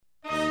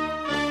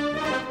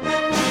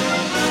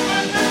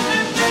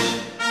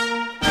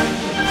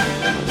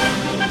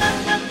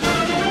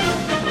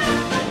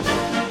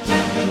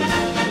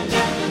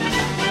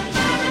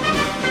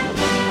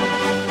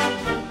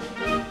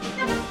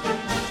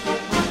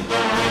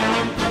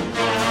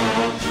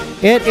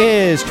It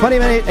is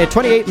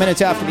 28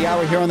 minutes after the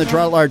hour here on the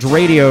Draw at Large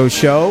radio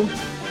show.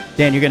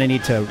 Dan, you're going to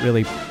need to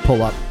really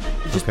pull up.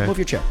 Just move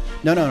your chair.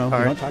 No.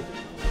 Don't talk.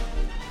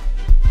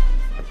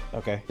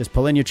 Okay. Just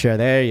pull in your chair.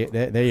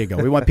 There you go.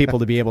 We want people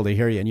to be able to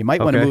hear you. And you might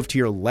want to move to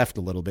your left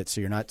a little bit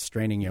so you're not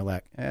straining your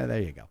leg.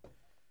 There you go.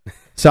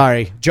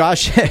 Sorry,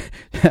 Josh.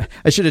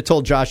 I should have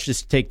told Josh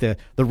just to take the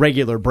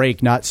regular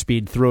break, not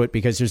speed through it,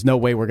 because there's no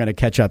way we're going to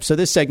catch up. So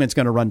this segment's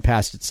going to run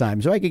past its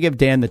time. So I could give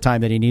Dan the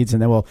time that he needs,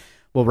 and then we'll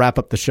wrap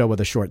up the show with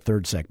a short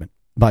third segment.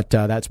 But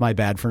that's my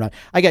bad for not.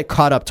 I got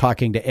caught up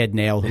talking to Ed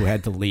Nail, who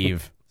had to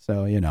leave.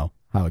 So you know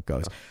how it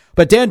goes.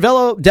 But Dan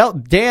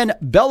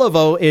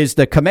Beliveau is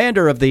the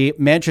commander of the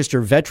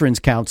Manchester Veterans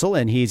Council,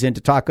 and he's in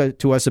to talk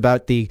to us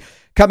about the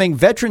coming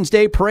Veterans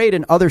Day Parade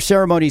and other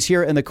ceremonies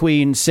here in the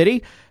Queen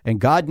City, and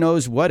God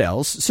knows what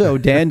else. So,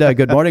 Dan,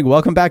 good morning.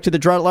 Welcome back to the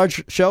Draw at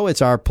Large show.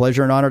 It's our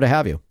pleasure and honor to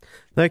have you.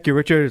 Thank you,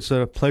 Richard. It's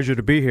a pleasure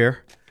to be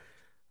here.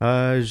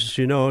 As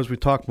you know, as we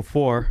talked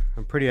before,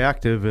 I'm pretty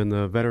active in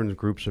the veterans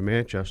groups in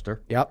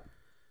Manchester. Yep.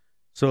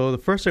 So the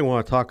first thing I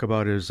want to talk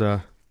about is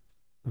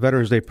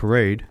Veterans Day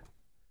Parade.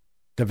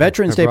 The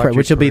Veterans Day Parade,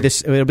 which will be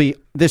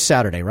this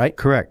Saturday, right?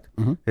 Correct.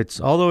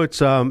 Mm-hmm. Although it's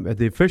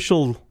the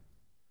official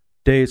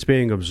day it's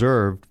being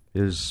observed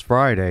is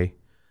Friday,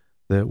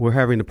 that we're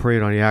having the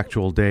parade on the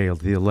actual day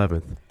of the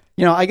 11th.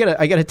 You know, I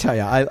gotta tell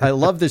you, I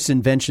love this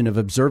invention of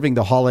observing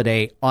the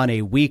holiday on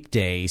a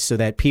weekday so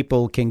that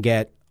people can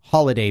get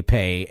holiday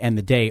pay and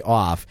the day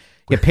off,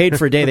 get paid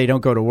for a day they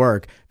don't go to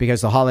work because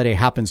the holiday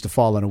happens to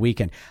fall on a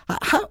weekend.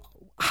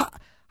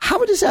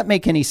 How does that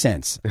make any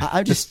sense?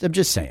 I'm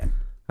just saying.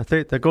 I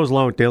think that goes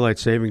along with daylight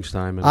savings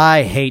time.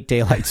 I hate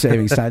daylight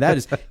savings time. That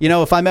is,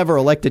 if I'm ever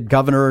elected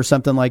governor or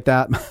something like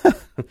that,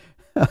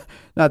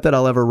 not that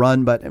I'll ever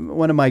run, but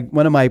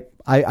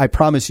I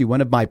promise you,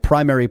 one of my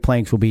primary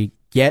planks will be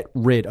get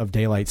rid of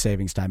daylight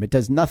savings time. It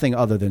does nothing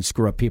other than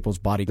screw up people's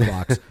body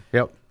clocks.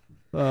 Yep.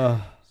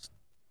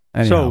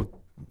 So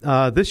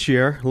this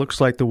year,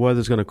 looks like the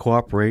weather's going to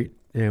cooperate,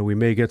 and we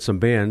may get some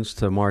bands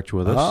to march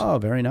with us. Oh,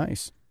 very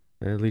nice.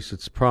 At least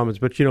it's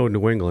promised. But,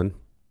 New England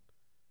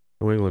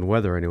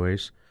weather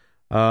anyways.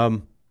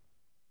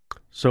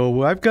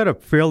 So I've got a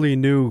fairly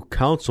new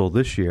council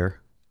this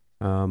year.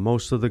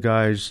 Most of the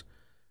guys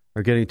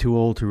are getting too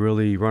old to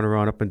really run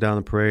around up and down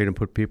the parade and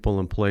put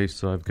people in place.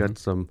 So I've got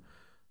some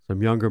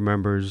younger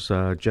members,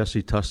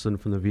 Jesse Tustin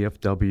from the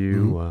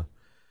VFW,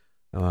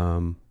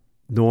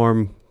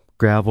 Norm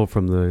Gravel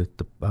from the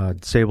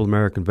Disabled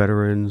American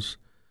Veterans.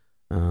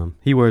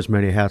 He wears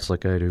many hats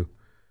like I do.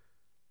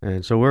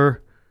 And so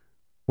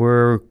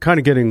we're kind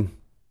of getting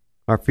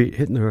our feet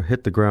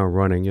hit the ground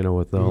running,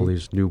 with all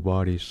these new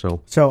bodies.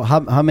 So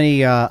how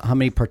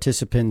many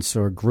participants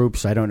or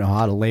groups, I don't know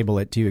how to label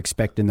it, do you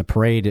expect in the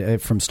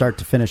parade from start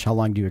to finish? How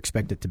long do you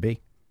expect it to be?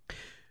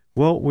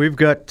 Well, we've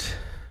got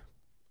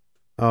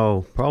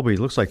probably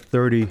looks like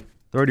 30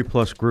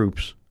 plus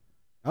groups.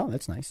 Oh,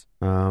 that's nice.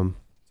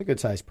 It's a good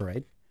sized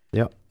parade.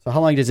 Yep. So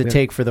how long does it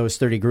take for those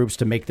 30 groups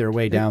to make their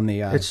way down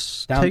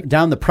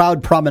down the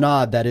proud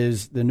promenade that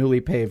is the newly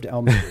paved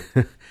Elm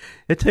Street?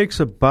 It takes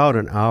about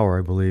an hour,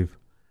 I believe.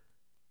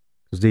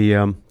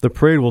 The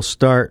parade will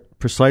start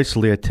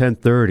precisely at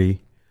 10:30.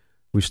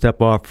 We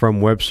step off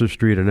from Webster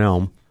Street and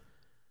Elm.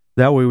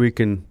 That way we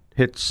can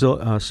hit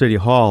City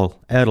Hall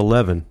at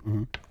 11.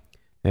 Mm-hmm.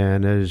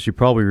 And as you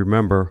probably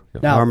remember,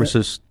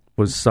 armistice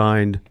was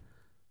signed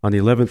on the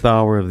 11th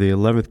hour of the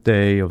 11th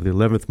day of the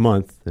 11th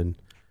month in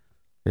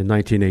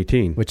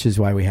 1918. Which is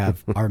why we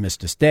have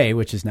Armistice Day,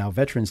 which is now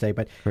Veterans Day.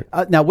 But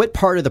now what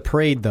part of the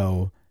parade,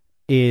 though,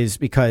 is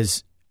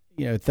because,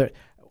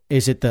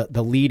 is it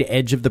the lead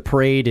edge of the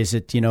parade? Is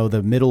it,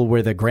 the middle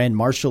where the Grand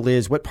Marshal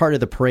is? What part of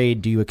the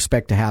parade do you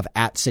expect to have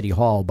at City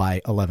Hall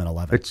by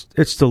 11:11?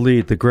 It's the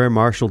lead, the Grand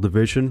Marshal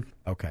Division.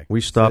 Okay.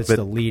 We'll stop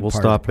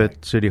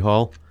at City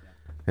Hall,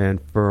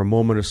 and for a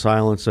moment of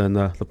silence and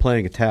the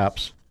playing of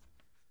taps.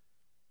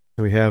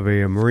 And we have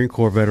a Marine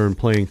Corps veteran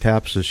playing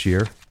taps this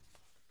year.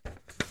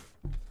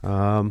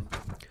 I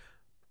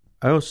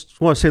just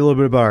want to say a little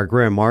bit about our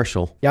Grand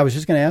Marshal. Yeah, I was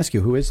just going to ask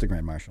you, who is the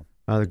Grand Marshal?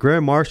 The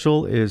Grand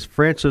Marshal is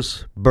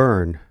Francis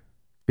Byrne,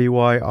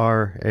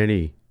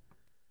 Byrne,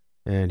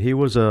 and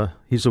he's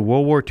a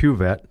World War II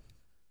vet.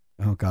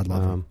 Oh, God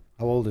love him.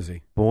 How old is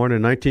he? Born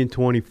in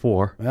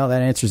 1924. Well,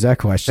 that answers that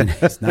question.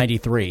 He's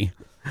 93.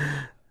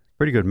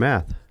 Pretty good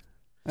math.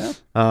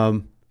 Yeah.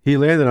 He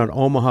landed on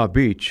Omaha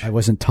Beach. I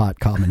wasn't taught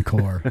Common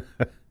Core.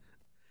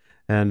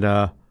 And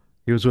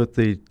he was with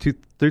the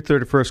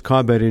 331st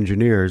Combat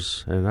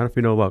Engineers, and I don't know if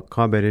you know about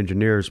combat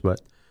engineers, but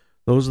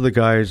those are the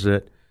guys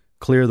that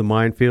clear the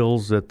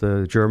minefields that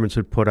the Germans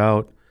had put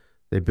out.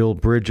 They build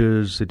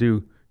bridges. They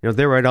do,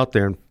 they're right out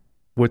there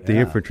with the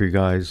infantry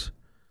guys.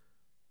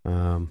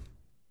 And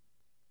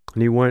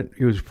he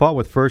fought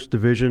with 1st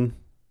Division.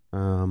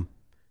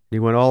 He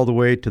went all the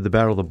way to the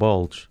Battle of the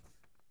Bulge.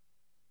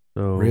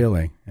 So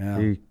really? Yeah.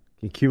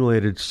 He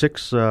accumulated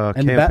 6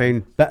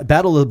 campaign.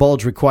 Battle of the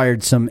Bulge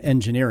required some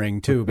engineering,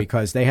 too,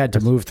 because they had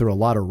to move through a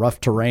lot of rough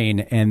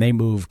terrain, and they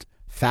moved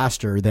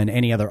faster than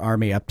any other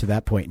army up to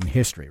that point in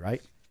history,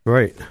 right?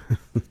 Right.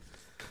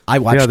 I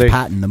watched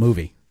Patton, the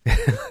movie.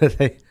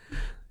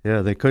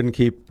 They couldn't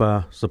keep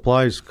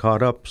supplies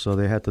caught up, so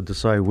they had to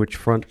decide which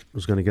front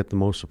was going to get the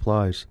most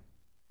supplies.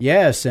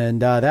 Yes,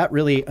 and that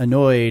really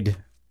annoyed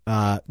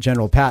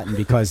General Patton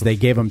because they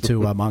gave him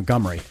to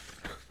Montgomery.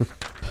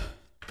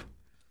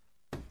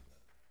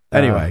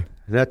 Anyway.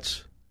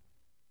 That's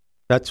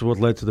what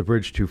led to the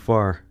bridge too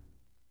far.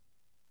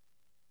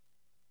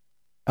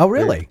 Oh,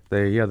 really?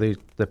 They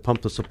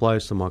pumped the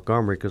supplies to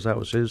Montgomery because that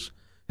was his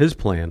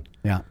plan.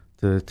 Yeah.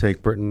 To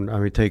take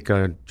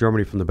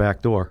Germany from the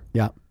back door.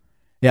 Yeah.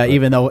 Yeah,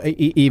 even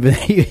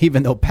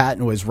though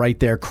Patton was right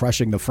there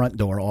crushing the front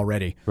door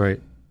already.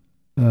 Right.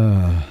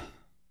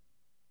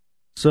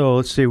 So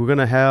let's see. We're going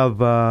to have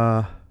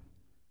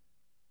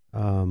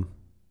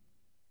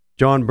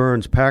John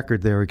Burns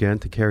Packard there again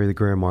to carry the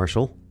Grand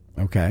Marshal.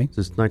 Okay.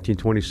 This is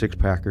 1926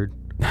 Packard.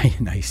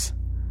 Nice.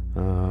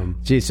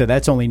 Gee, so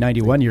that's only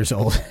 91 years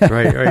old.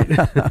 Right.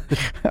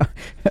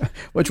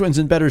 Which one's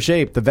in better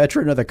shape, the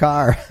veteran or the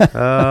car?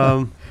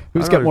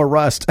 Who's got more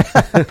rust?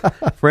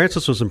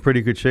 Francis was in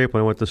pretty good shape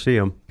when I went to see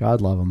him. God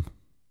love him.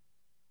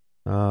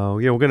 We're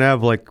going to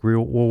have like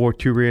World War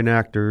II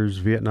reenactors,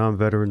 Vietnam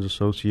Veterans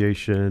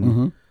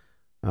Association,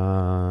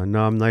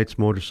 Nam Knights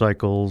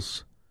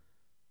motorcycles,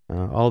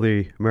 all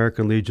the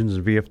American Legions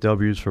and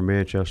VFWs from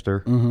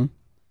Manchester.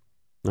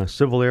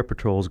 Civil Air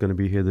Patrol is going to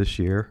be here this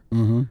year.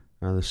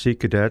 The Sea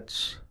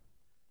Cadets.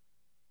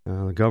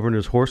 The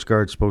Governor's Horse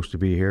Guard's supposed to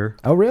be here.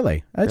 Oh,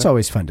 really? That's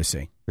always fun to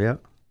see. Yeah.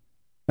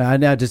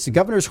 Now, does the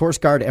Governor's Horse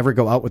Guard ever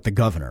go out with the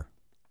governor?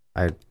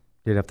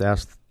 You'd have to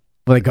ask.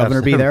 Will the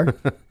governor be there?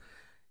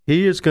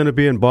 He is going to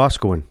be in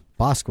Boscawen.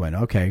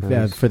 Boscawen, okay,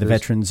 for the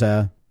Veterans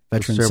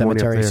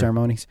Cemetery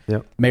ceremonies.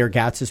 Yep. Mayor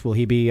Gatsis, will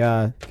he be?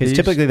 Because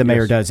typically the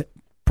mayor does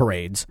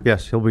parades.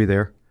 Yes, he'll be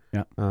there.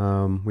 Yeah.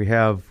 We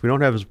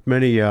don't have as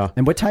many.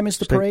 And what time is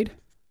the parade?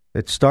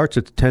 It starts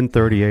at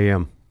 10:30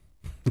 a.m.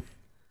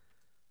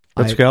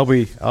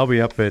 I'll be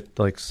up at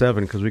like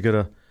 7 because we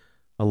got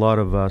a lot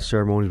of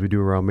ceremonies we do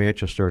around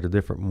Manchester at the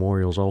different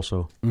memorials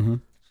also.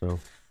 So.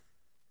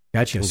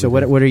 Gotcha. So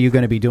what are you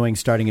going to be doing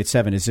starting at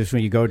 7? Is this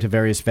when you go to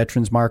various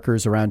veterans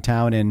markers around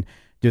town and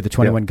do the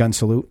 21-gun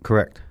salute?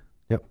 Correct.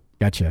 Yep.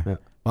 Gotcha.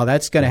 Yep. Well,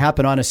 that's going to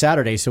happen on a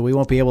Saturday, so we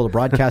won't be able to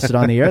broadcast it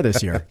on the air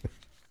this year.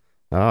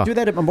 Do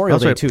that at Memorial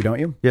Day too, don't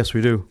you? Yes,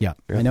 we do. Yeah.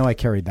 I know I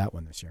carried that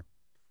one this year.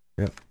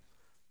 Yep.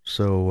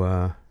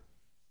 So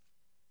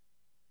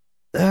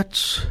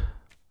that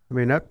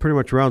pretty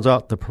much rounds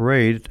out the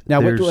parade.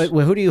 Now,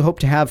 who do you hope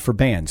to have for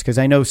bands? Because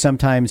I know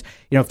sometimes,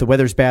 if the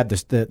weather's bad,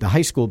 the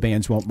high school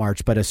bands won't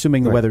march. But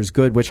assuming the weather's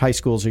good, which high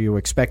schools are you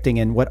expecting,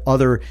 and what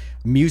other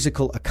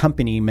musical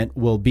accompaniment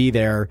will be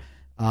there,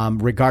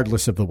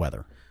 regardless of the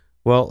weather?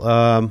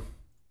 Well,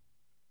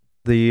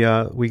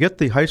 we get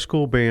the high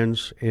school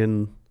bands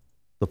in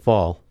the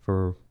fall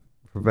for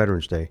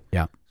Veterans Day.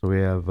 Yeah. So we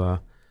have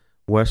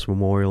West,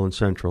 Memorial, and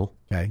Central.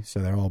 Okay,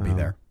 so they'll all be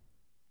there.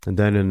 And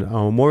then in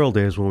Memorial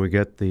Day is when we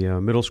get the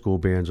middle school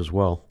bands as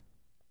well.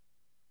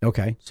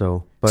 Okay.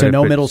 So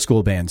no middle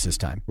school bands this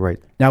time. Right.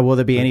 Now, will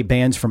there be any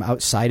bands from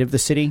outside of the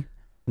city?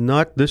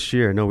 Not this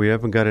year. No, we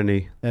haven't got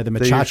any. The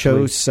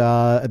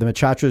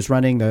Machachos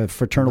running, the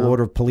Fraternal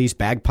Order of Police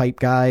bagpipe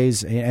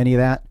guys, any of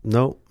that?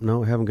 No,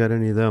 we haven't got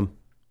any of them.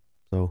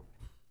 So.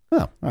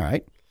 Oh, all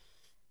right.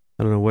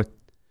 I don't know what.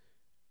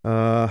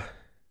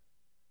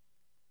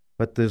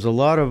 But there's a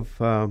lot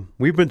of,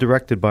 we've been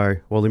directed by,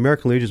 the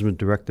American Legion's been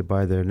directed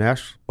by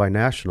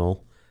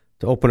National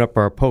to open up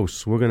our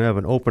posts. We're going to have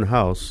an open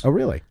house. Oh,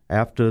 really?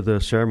 After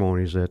the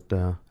ceremonies at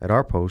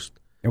our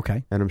post.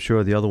 Okay. And I'm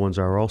sure the other ones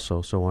are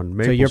also. So on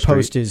Maple Street. So your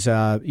post is,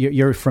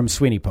 you're from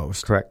Sweeney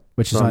Post. Correct.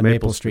 Which is on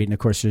Maple Street. And of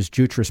course there's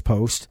Jutras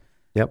Post.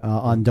 Yep.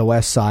 On the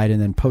west side, and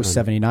then Post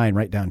 79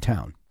 right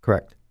downtown.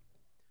 Correct.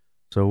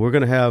 So we're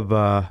going to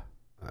have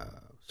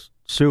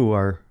Sue,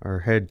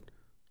 our head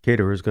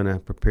caterer, is going to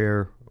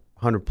prepare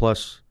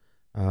 100+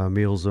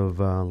 meals of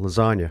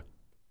lasagna.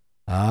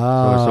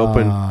 So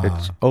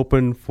it's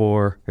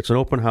an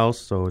open house,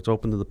 so it's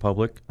open to the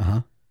public.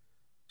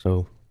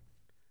 So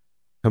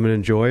come and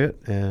enjoy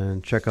it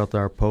and check out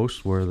our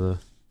post. We're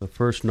the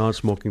first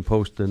non-smoking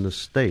post in the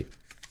state.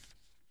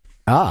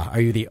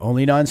 Are you the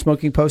only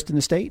non-smoking post in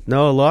the state?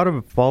 No, a lot of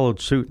it followed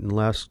suit in the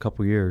last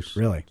couple of years.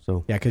 Really?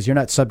 So yeah, because you're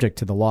not subject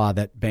to the law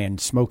that banned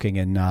smoking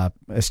in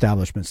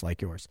establishments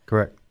like yours.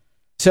 Correct.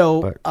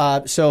 So,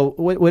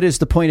 what is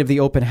the point of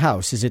the open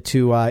house? Is it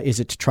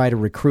to try to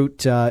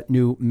recruit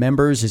new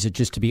members? Is it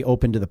just to be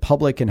open to the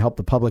public and help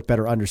the public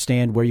better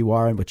understand where you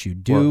are and what you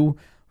do? Well,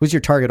 who's your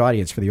target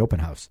audience for the open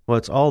house? Well,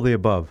 it's all the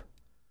above.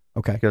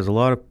 Okay. Because a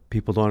lot of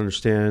people don't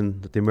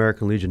understand that the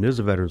American Legion is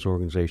a veterans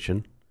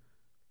organization.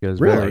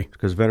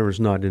 Because veterans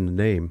not in the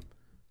name,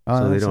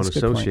 so they don't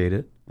associate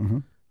it.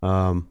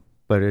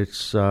 But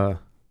it's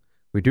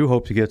we do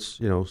hope to get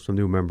some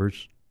new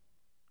members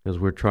because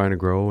we're trying to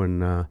grow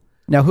and.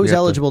 Now, who's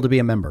eligible to be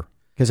a member?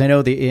 Because I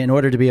know in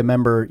order to be a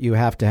member, you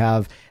have to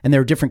have, and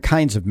there are different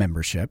kinds of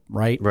membership,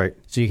 right? Right.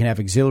 So you can have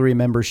auxiliary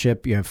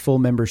membership, you have full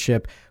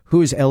membership.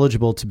 Who is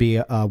eligible to be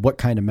what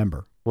kind of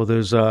member? Well,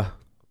 there's a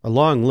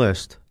long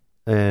list.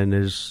 and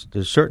there's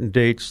certain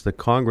dates that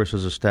Congress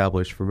has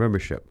established for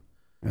membership.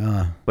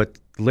 But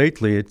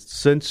lately, it's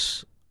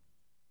since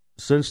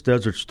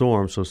Desert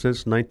Storm, so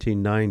since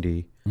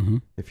 1990,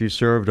 if you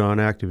served on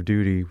active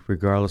duty,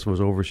 regardless if it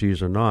was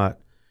overseas or not,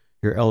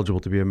 you're eligible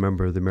to be a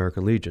member of the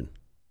American Legion.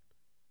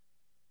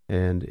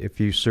 And if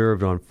you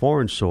served on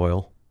foreign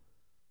soil,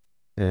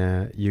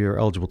 you're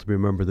eligible to be a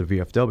member of the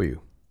VFW.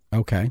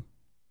 Okay.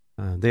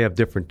 They have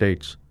different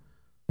dates.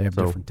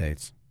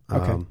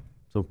 Okay.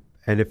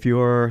 And if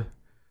you're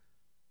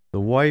the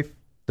wife,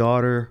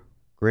 daughter,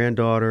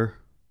 granddaughter,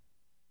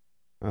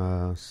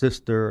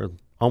 sister,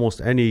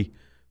 almost any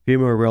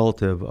female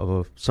relative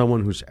of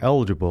someone who's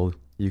eligible,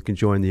 you can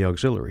join the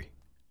auxiliary.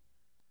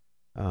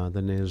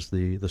 Then there's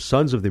the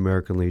Sons of the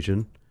American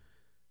Legion,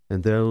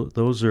 and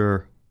those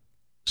are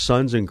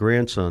sons and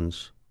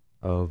grandsons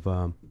of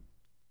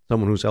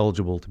someone who's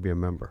eligible to be a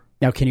member.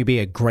 Now, can you be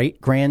a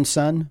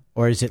great-grandson,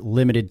 or is it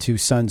limited to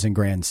sons and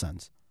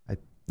grandsons?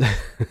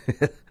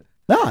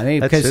 No, I mean,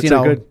 because, it's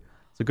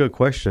a good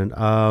question.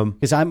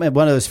 Because I'm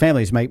one of those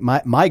families.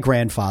 My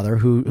grandfather,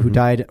 who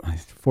died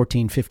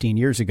 14, 15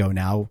 years ago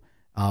now,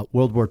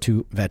 World War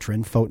II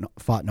veteran, fought in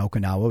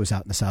Okinawa, was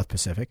out in the South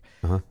Pacific.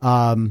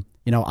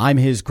 I'm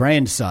his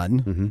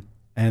grandson,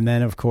 and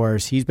then, of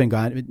course, he's been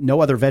gone.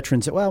 No other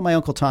veterans. Well, my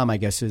Uncle Tom, I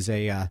guess, was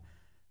a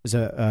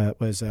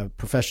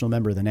professional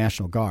member of the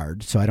National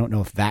Guard, so I don't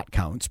know if that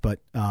counts. But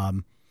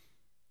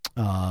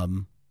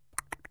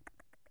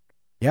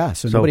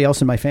so nobody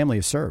else in my family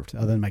has served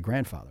other than my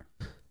grandfather.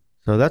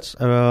 So that's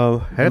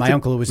my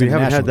uncle who was in the National Guard.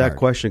 We haven't had that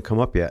question come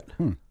up yet.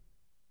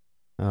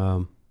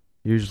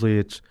 Usually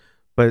it's,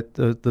 but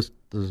the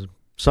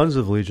Sons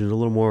of the Legion is a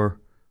little more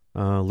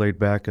laid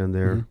back on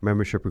their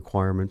membership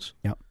requirements.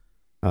 Yep.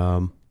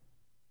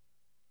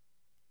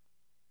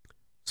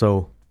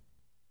 So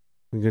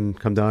we can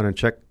come down and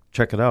check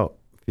it out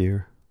if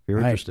you're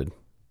interested.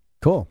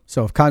 Cool.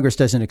 So if Congress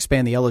doesn't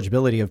expand the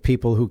eligibility of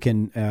people who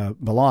can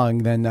belong,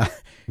 then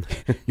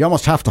you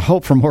almost have to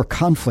hope for more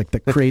conflict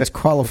that creates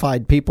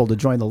qualified people to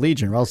join the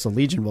Legion, or else the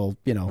Legion will,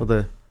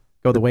 go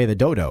the way of the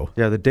dodo.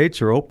 Yeah, the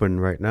dates are open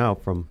right now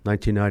from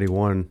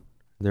 1991.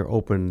 They're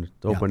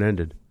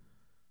open-ended.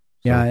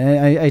 So.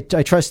 Yeah,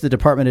 I trust the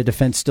Department of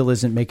Defense still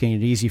isn't making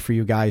it easy for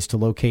you guys to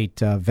locate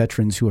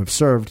veterans who have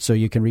served, so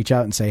you can reach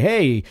out and say,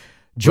 "Hey,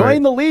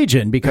 join the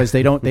Legion," because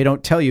they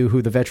don't tell you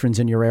who the veterans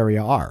in your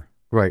area are.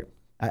 Right.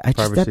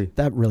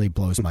 That really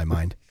blows my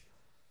mind.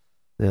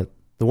 Yeah,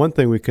 the one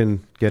thing we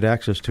can get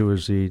access to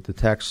is the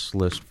tax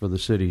list for the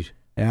cities.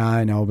 Yeah,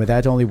 I know, but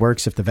that only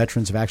works if the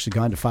veterans have actually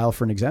gone to file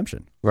for an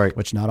exemption. Right.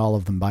 Which not all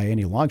of them by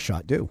any long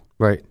shot do.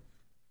 Right.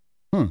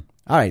 All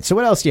right, so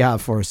what else do you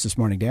have for us this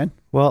morning, Dan?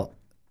 Well,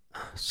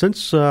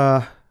 since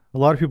a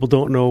lot of people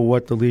don't know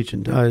what the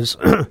Legion does,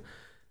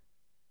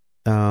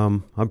 I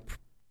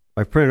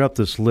printed up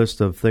this list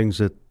of things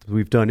that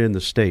we've done in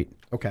the state.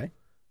 Okay.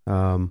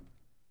 So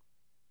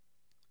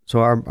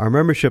our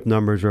membership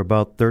numbers are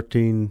about a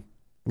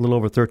little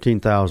over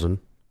 13,000.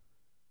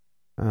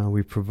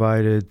 We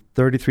provided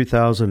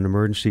 33,000 in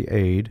emergency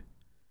aid,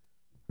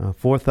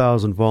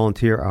 4,000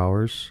 volunteer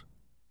hours.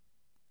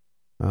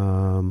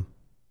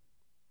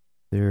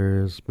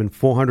 There's been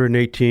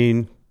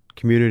 418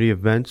 community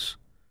events.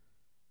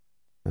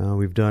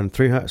 We've done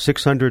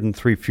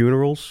 603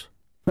 funerals.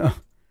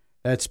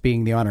 That's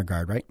being the honor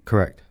guard, right?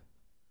 Correct.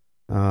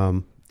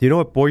 Do you know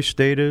what Boys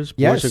State is?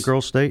 Yes. Boys and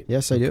Girls State?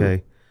 Yes, I do.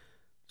 Okay.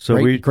 So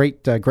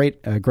great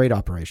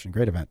operation,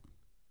 great event.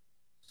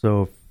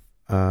 So,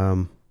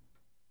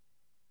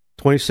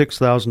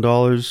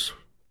 $26,000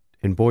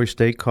 in Boys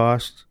State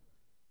costs.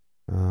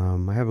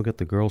 I haven't got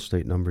the Girls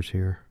State numbers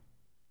here,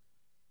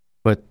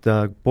 but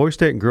Boys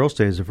State and Girls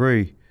State is a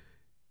very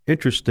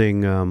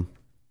interesting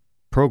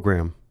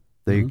program.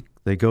 They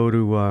go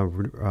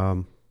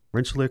to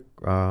Rensselaer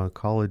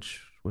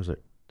College. Was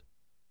it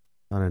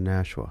not in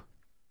Nashua?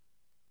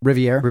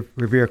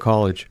 Riviera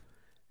College,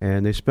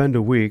 and they spend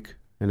a week.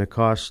 And it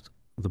costs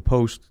the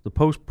post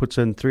puts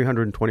in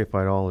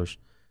 $325.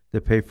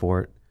 They pay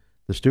for it.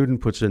 The student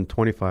puts in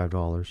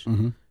 $25,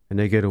 and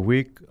they get a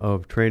week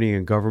of training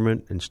in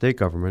government and state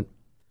government.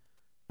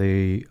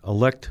 They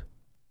elect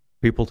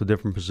people to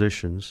different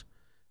positions.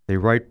 They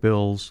write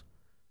bills,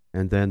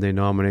 and then they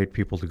nominate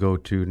people to go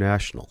to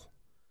national.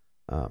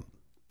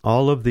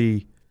 All of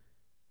the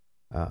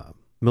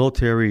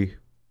military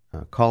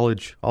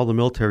college, all the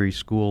military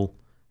school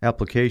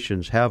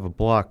applications have a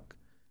block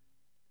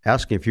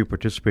asking if you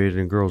participated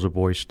in Girls or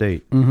Boys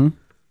State.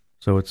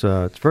 So it's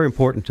very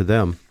important to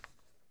them.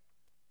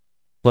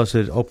 Plus,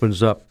 it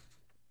opens up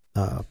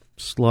a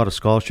lot of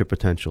scholarship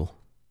potential.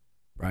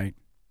 Right.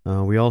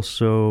 We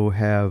also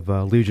have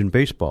Legion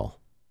Baseball.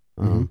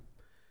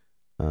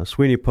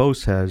 Sweeney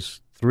Post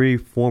has 3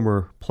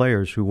 former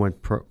players who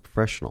went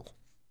professional.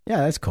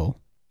 Yeah, that's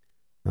cool.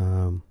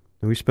 And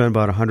we spend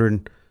about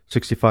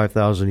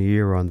 $165,000 a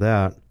year on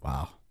that.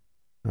 Wow.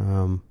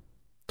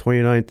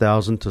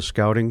 $29,000 to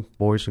scouting,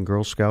 boys and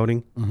girls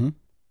scouting.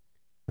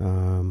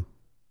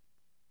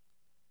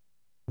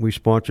 We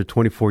sponsor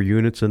 24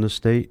 units in the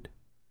state.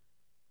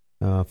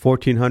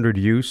 1,400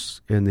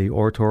 use in the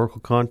oratorical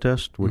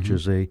contest, which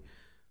is a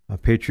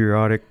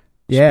patriotic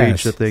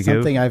Yes, speech that they give.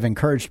 Something I've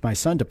encouraged my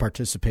son to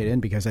participate in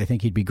because I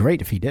think he'd be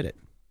great if he did it.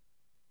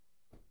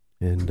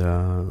 And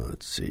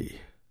let's see.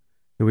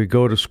 We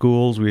go to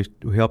schools. We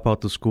help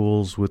out the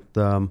schools with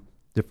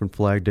different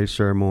Flag Day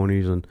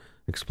ceremonies and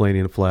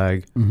explaining the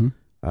flag. Mm-hmm.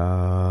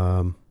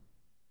 A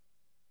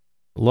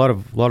lot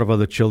of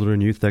other children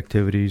and youth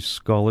activities,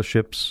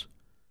 scholarships.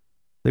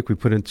 I think we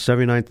put in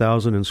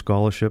 79,000 in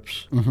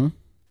scholarships, Mm-hmm.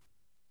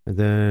 and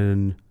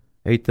then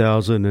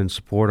 8,000 in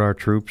support our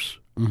troops.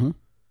 Mm-hmm.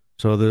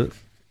 So the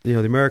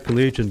American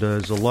Legion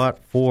does a lot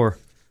for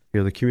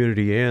the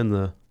community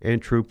and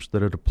troops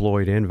that are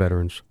deployed and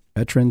veterans.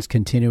 Veterans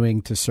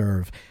continuing to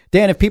serve.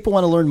 Dan, if people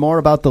want to learn more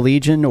about the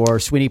Legion or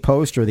Sweeney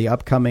Post or the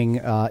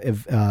upcoming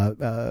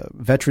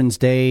Veterans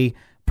Day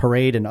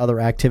parade and other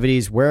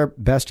activities, where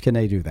best can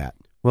they do that?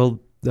 Well,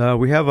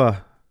 we have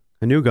a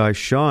new guy.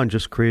 Sean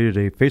just created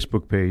a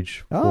Facebook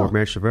page for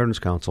Manchester Veterans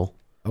Council.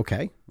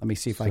 Okay. Let me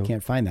see if I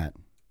can't find that.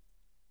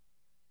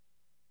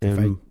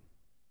 And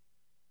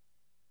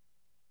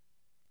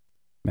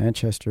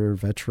Manchester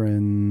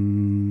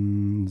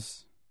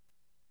Veterans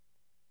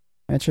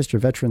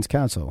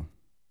Council.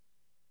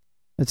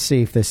 Let's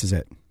see if this is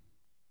it.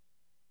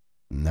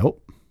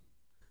 Nope.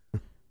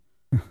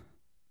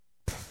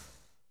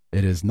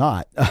 It is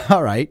not.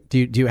 All right.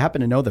 Do you happen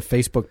to know the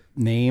Facebook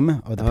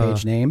name or the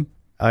page name?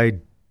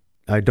 I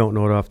don't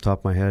know it off the top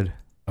of my head.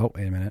 Oh,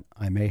 wait a minute.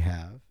 I may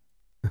have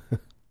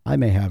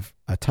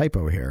a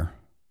typo here.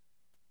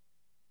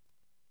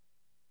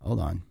 Hold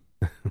on.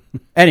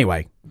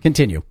 Anyway,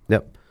 continue.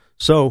 Yep.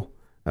 So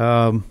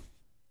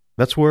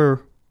that's where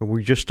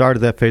we just started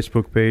that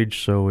Facebook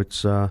page. So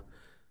it's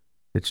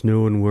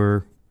new, and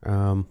we're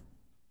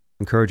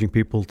encouraging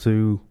people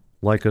to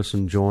like us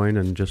and join,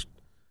 and just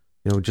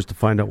to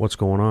find out what's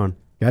going on.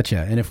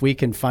 Gotcha. And if we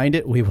can find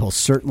it, we will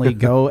certainly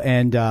go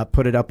and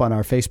put it up on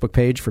our Facebook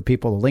page for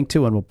people to link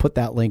to, and we'll put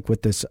that link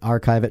with this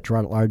archive at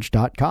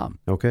GerardAtLarge.com.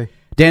 Okay.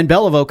 Dan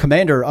Beliveau,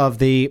 commander of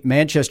the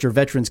Manchester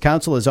Veterans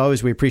Council. As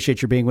always, we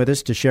appreciate your being with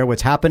us to share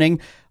what's happening,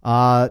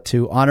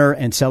 to honor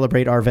and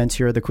celebrate our events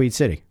here at the Queen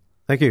City.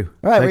 Thank you.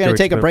 All right, we're going to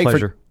take a break.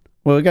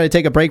 We're going to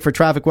take a break for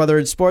traffic, weather,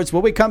 and sports.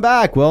 When we come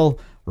back,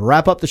 we'll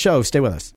wrap up the show. Stay with us.